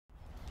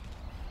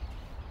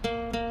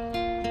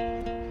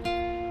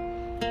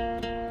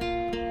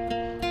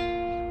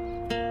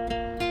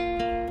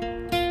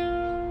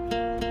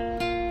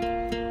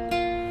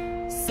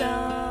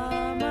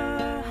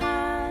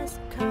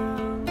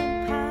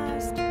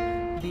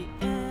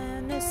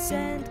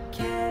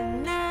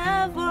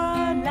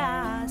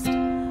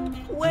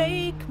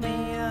Wake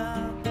me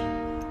up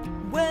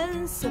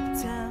when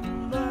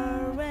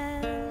September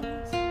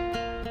ends.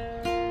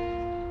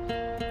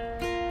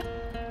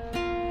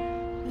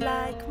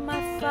 Like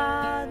my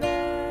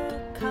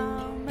father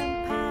come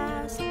and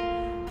pass,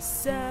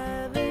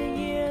 7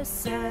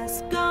 years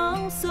has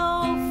gone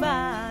so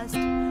fast.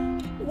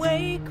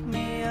 Wake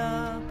me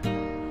up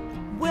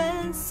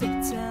when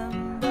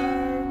September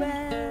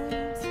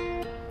ends.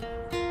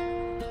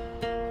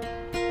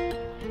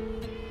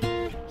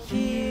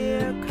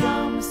 Here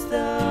comes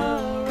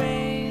the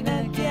rain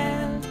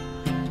again,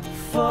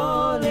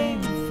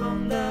 falling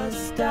from the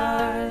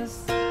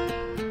stars,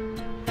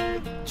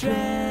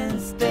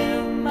 drenched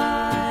in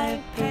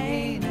my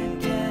pain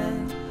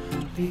again,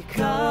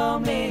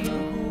 becoming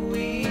who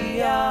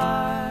we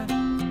are.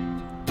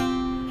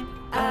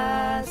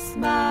 As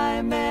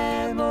my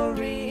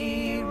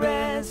memory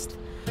rests,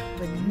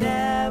 but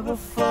never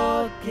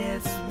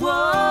forgets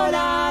what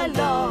I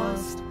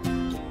lost.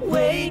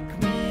 Wake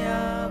me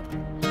up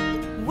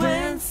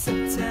when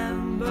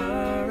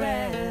September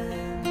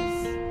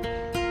ends.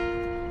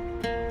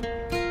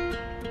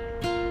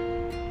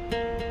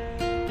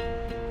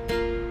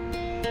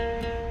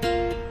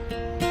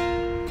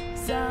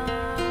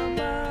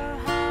 Summer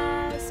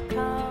has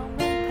come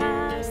and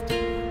passed,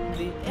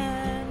 the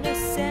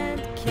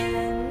innocent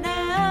can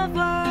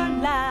never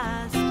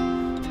last.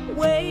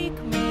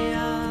 Wake me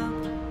up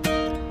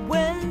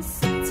when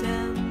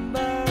September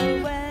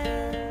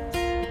ends.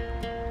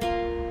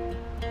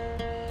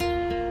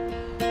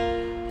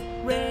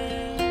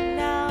 Ring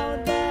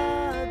out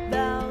the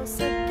bells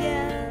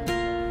again,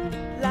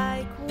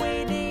 like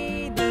we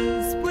did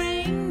when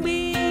spring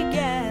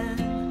began.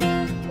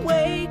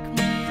 Wake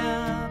me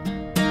up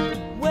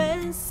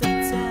when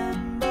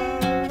September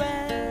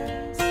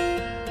ends.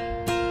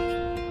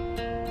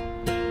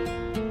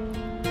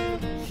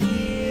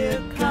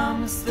 Here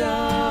comes the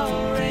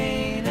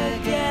rain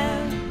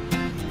again,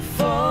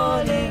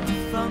 falling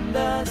from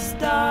the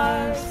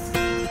stars,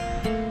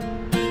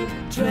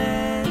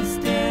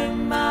 drenched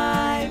in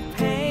my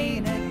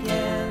pain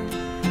again,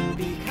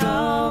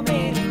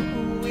 becoming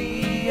who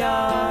we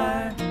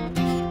are.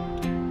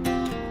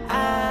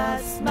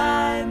 As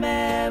my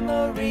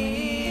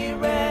memory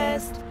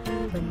rests,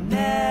 but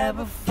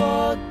never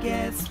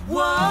forgets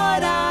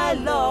what I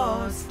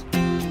lost.